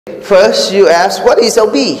First you ask, what is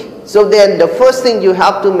OB? So then the first thing you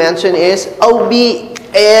have to mention is OB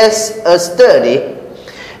is a study.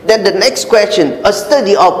 Then the next question, a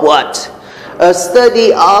study of what? A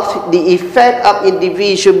study of the effect of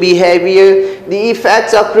individual behavior, the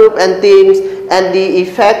effects of group and teams, and the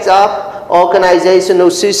effects of organizational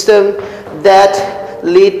system that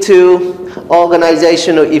lead to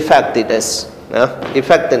organizational effectiveness.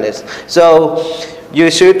 So you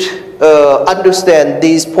should understand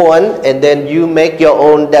this point, and then you make your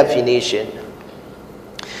own definition.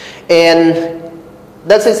 And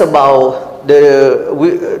that is about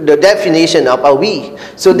the definition of OB.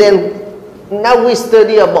 So then now we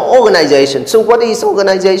study about organization. So what is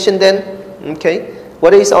organization then? Okay,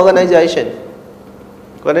 what is organization?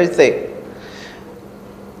 What do you think?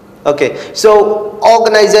 Okay, so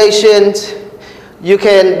organizations, you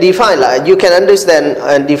can define like, you can understand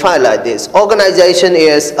and define like this. Organization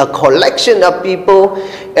is a collection of people,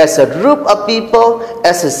 as a group of people,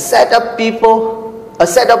 as a set of people. A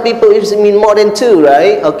set of people is mean more than two,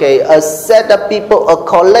 right? Okay, a set of people, a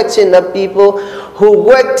collection of people who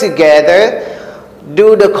work together,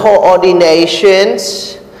 do the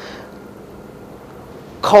coordinations,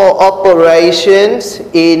 cooperations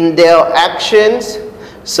in their actions,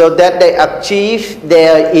 so that they achieve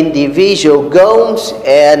their individual goals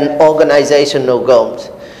and organizational goals.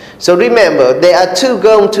 So remember, there are two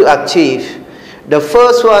goals to achieve. The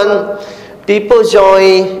first one, people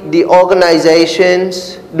join the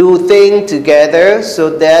organizations, do things together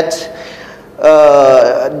so that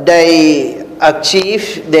they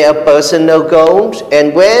achieve their personal goals,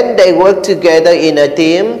 and when they work together in a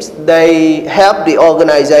team, they help the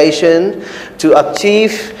organization to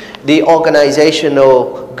achieve the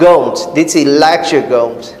organizational goals. This is larger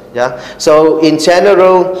goals. Yeah. So in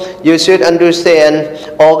general, you should understand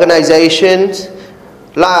organizations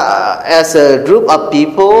as a group of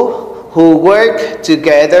people who work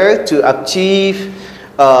together to achieve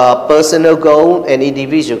personal goals and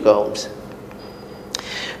individual goals.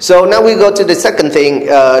 So now we go to the second thing,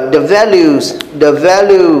 the value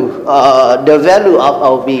of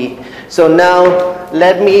OB. So now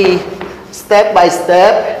let me step by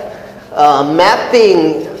step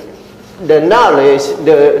mapping the knowledge,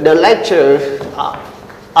 the lecture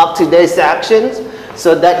of today's actions,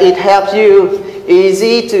 so that it helps you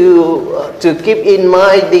easy to keep in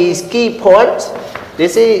mind these key points.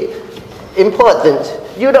 This is important.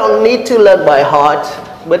 You don't need to learn by heart,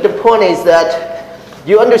 but the point is that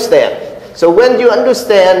you understand. So when you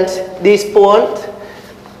understand this point,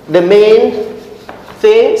 the main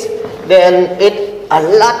things, then it's a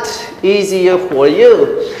lot easier for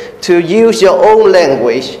you to use your own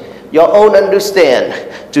language, your own understand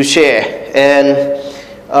to share. And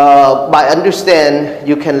by understand,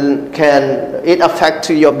 you can it affect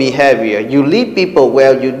to your behavior. You lead people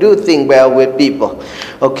well, you do things well with people.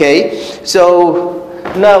 Okay, so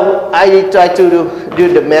now I try to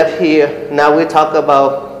do the map here. Now we talk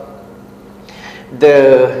about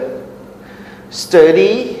the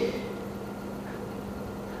study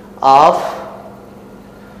of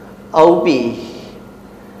OB.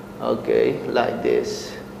 Okay, like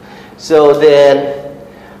this. So then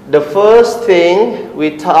the first thing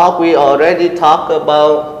we already talked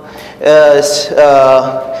about is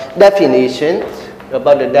definition,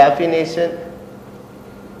 about the definition.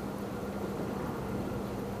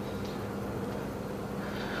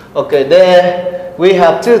 Okay, then we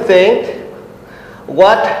have two things.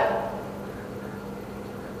 What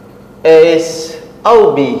is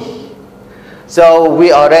OB? So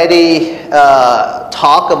we already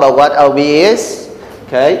talked about what OB is,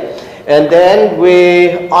 okay? And then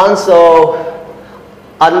we also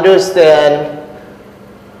understand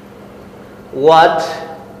what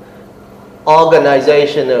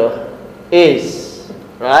organizational is,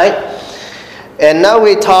 right? And now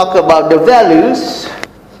we talk about the values.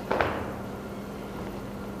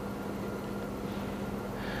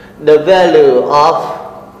 The value of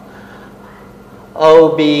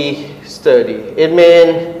OB study. It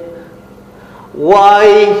means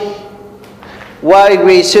why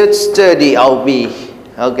we should study OB.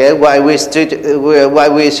 Okay, why we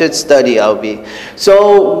should study OB.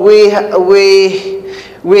 So we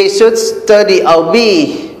should study OB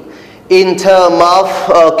in terms of,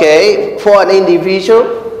 okay, for an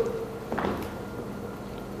individual,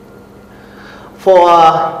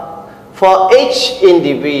 for each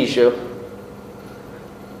individual.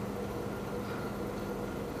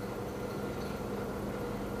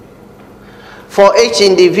 For each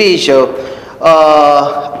individual,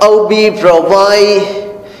 OB provide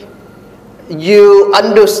you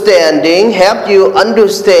understanding, help you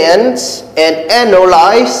understand and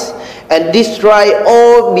analyze and destroy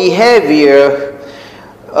all behavior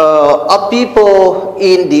of people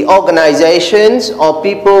in the organizations or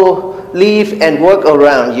people live and work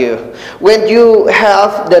around you. When you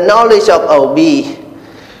have the knowledge of OB,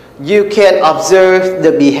 you can observe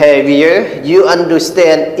the behavior, you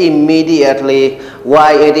understand immediately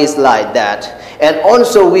why it is like that. And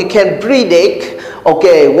also we can predict,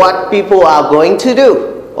 okay, what people are going to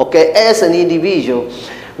do, okay, as an individual.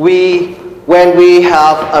 When we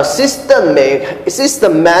have a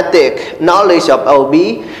systematic knowledge of OB,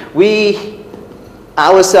 we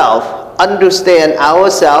ourselves understand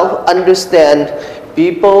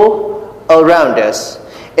people around us.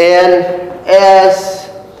 And as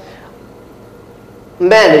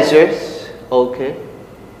managers, okay,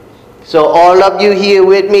 so all of you here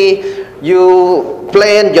with me, you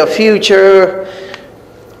plan your future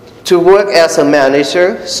to work as a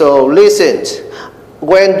manager. So listen,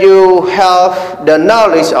 when you have the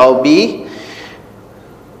knowledge of OB,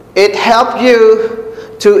 it helps you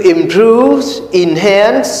to improve,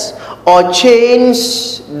 enhance, or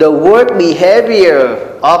change the work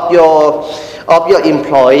behavior of your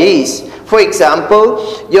employees. For example,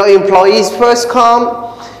 your employees first come,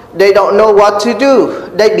 they don't know what to do.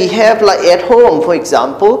 They behave like at home, for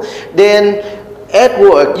example. Then at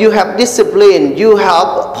work, you have discipline, you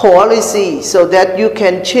have policy, so that you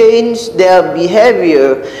can change their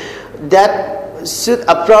behavior that should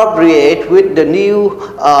appropriate with the new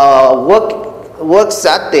work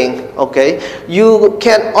setting. Okay, you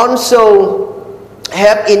can also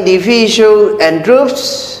have individual and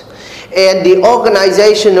groups and the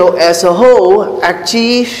organizational as a whole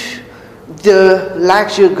achieve the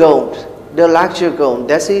larger goal.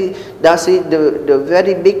 That's it. The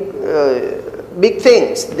very big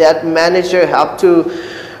things that manager have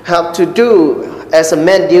to do as a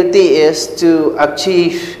main duty is to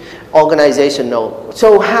achieve organizational.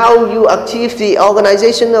 So how you achieve the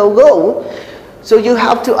organizational goal? So you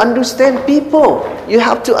have to understand people. You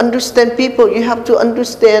have to understand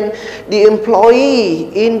the employee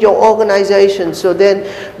in your organization, so then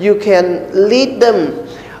you can lead them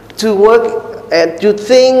to work and to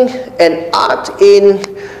think and act in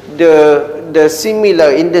the same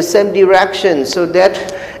direction, so that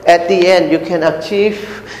at the end you can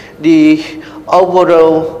achieve the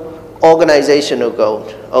overall organizational goal.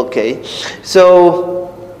 Okay, so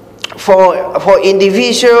for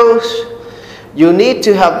individuals, you need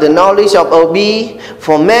to have the knowledge of OB.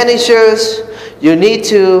 For managers, you need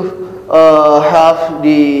to have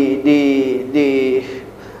the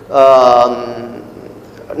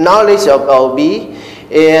knowledge of OB,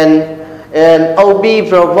 and OB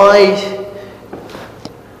provides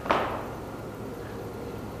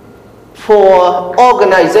for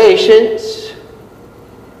organizations.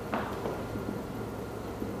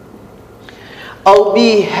 OB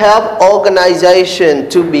help organization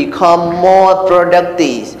to become more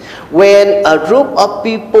productive. When a group of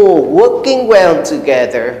people working well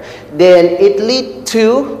together, then it leads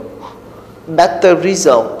to better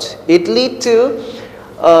results. It leads to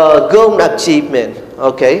goal achievement.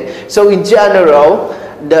 Okay, so in general,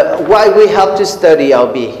 why we have to study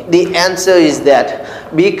OB? The answer is that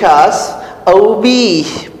because OB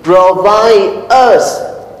provide us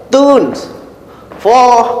tools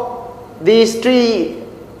for these three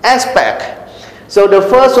aspects. So the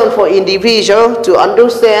first one for individual, to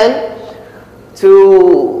understand,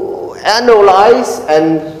 to analyze,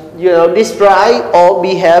 and describe all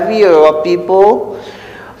behavior of people.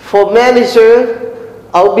 For manager,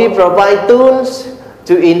 OB provide tools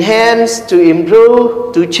to enhance, to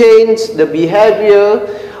improve, to change the behavior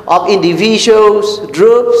of individuals,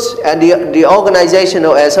 groups, and the organization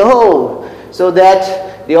as a whole, so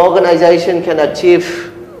that the organization can achieve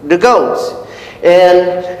the goals.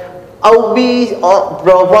 And OB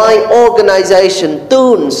provide organization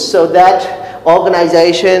tools so that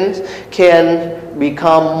organizations can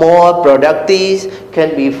become more productive,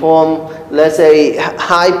 can perform, let's say,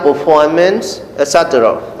 high performance,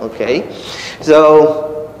 etc. Okay,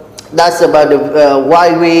 so that's about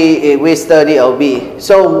why we study OB.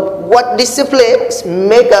 So what disciplines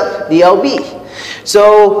make up the OB?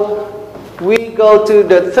 So we go to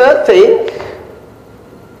the third thing.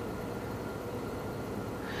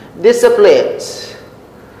 Disciplines.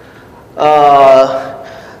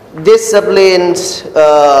 Disciplines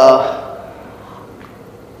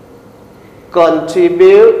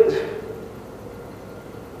contribute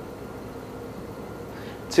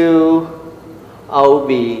to OB.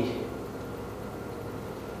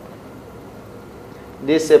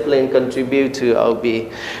 Discipline contribute to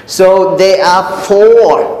OB. So there are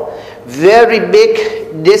 4 very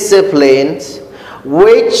big disciplines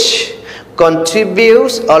which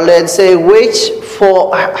contributes, or let's say which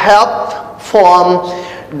help form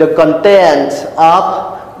the content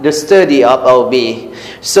of the study of OB.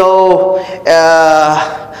 So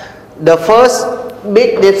the first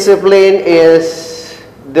big discipline is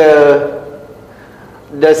the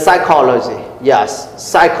psychology. Yes,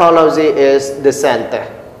 psychology is the center.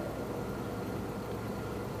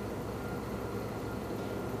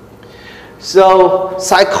 So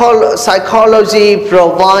psychology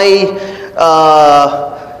provide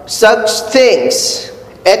such things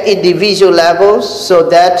at individual levels so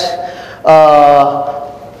that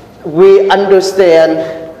we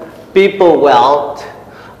understand people well.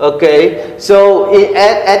 Okay, so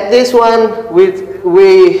at this one we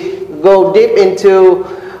go deep into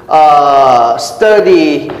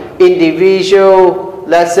study individual,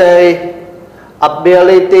 let's say,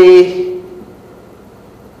 ability,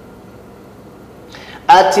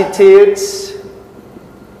 attitudes,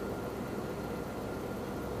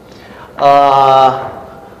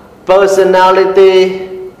 personality,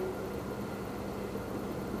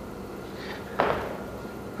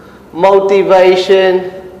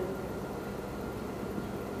 motivation,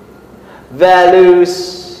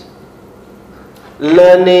 values,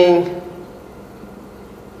 learning,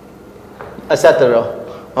 etc.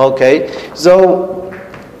 Okay, so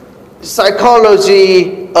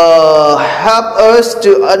psychology help us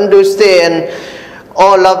to understand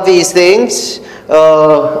all of these things.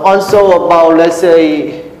 Also about, let's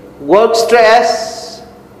say, work stress,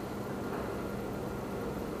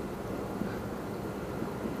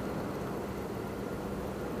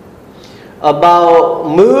 about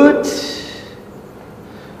mood,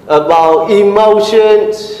 about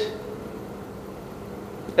emotions,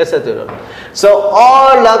 etc. So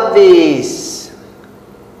all of these,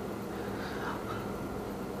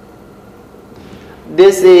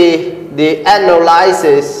 this is the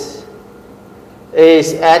analysis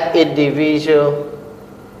is at individual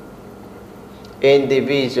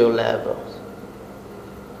levels.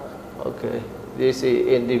 Okay, this is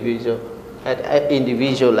individual at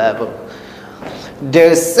individual level.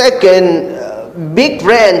 The second big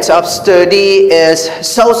branch of study is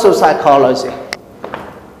social psychology.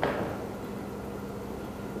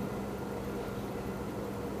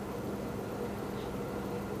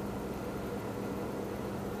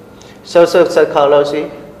 Social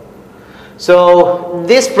psychology. So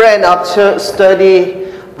this branch of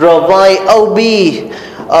study provide OB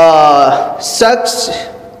such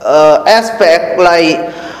aspect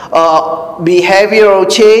like behavioral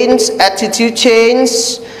change, attitude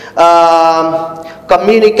change,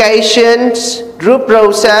 communications, group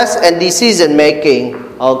process, and decision making.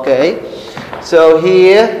 Okay, so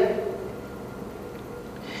here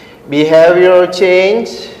behavioral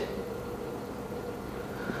change,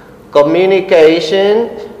 communication,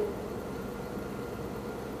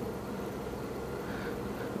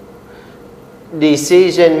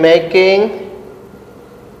 decision making,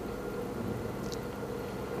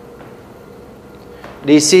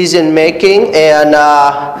 and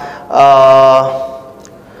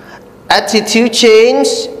attitude change,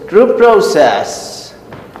 group process.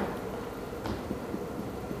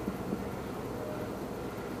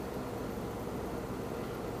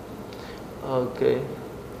 Okay,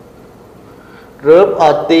 group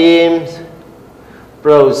or teams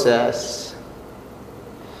process.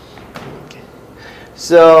 Okay.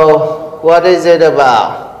 So what is it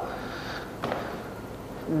about?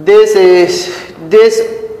 This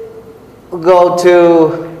go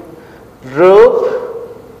to group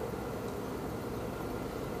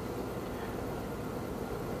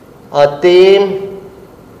or team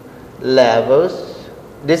levels.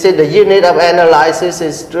 This is the unit of analysis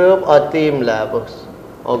is group or team levels.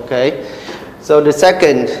 Okay, so the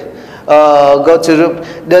second go to group.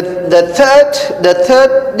 The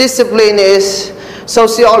third discipline is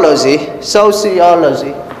sociology.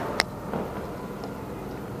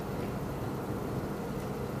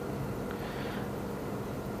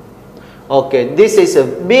 Okay, this is a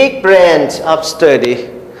big branch of study.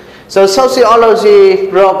 So sociology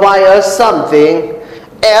provides us something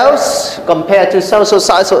else compared to social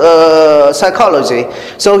psychology.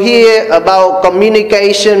 So here about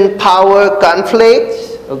communication, power, conflict.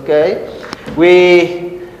 Okay,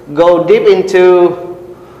 we go deep into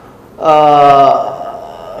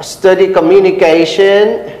study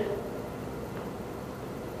communication,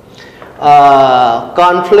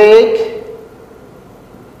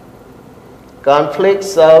 conflict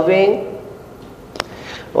solving.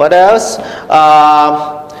 What else?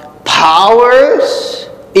 Powers,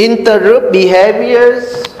 interrupt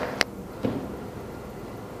behaviors,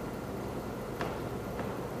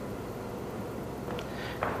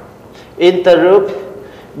 interrupt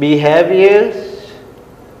behaviors.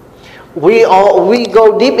 We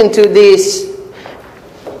go deep into these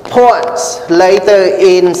points later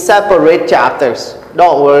in separate chapters.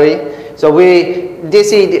 Don't worry. So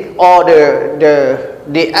this is all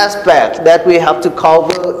the aspects that we have to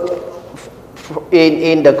cover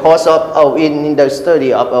in the course of in the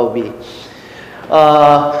study of OB.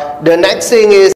 The next thing is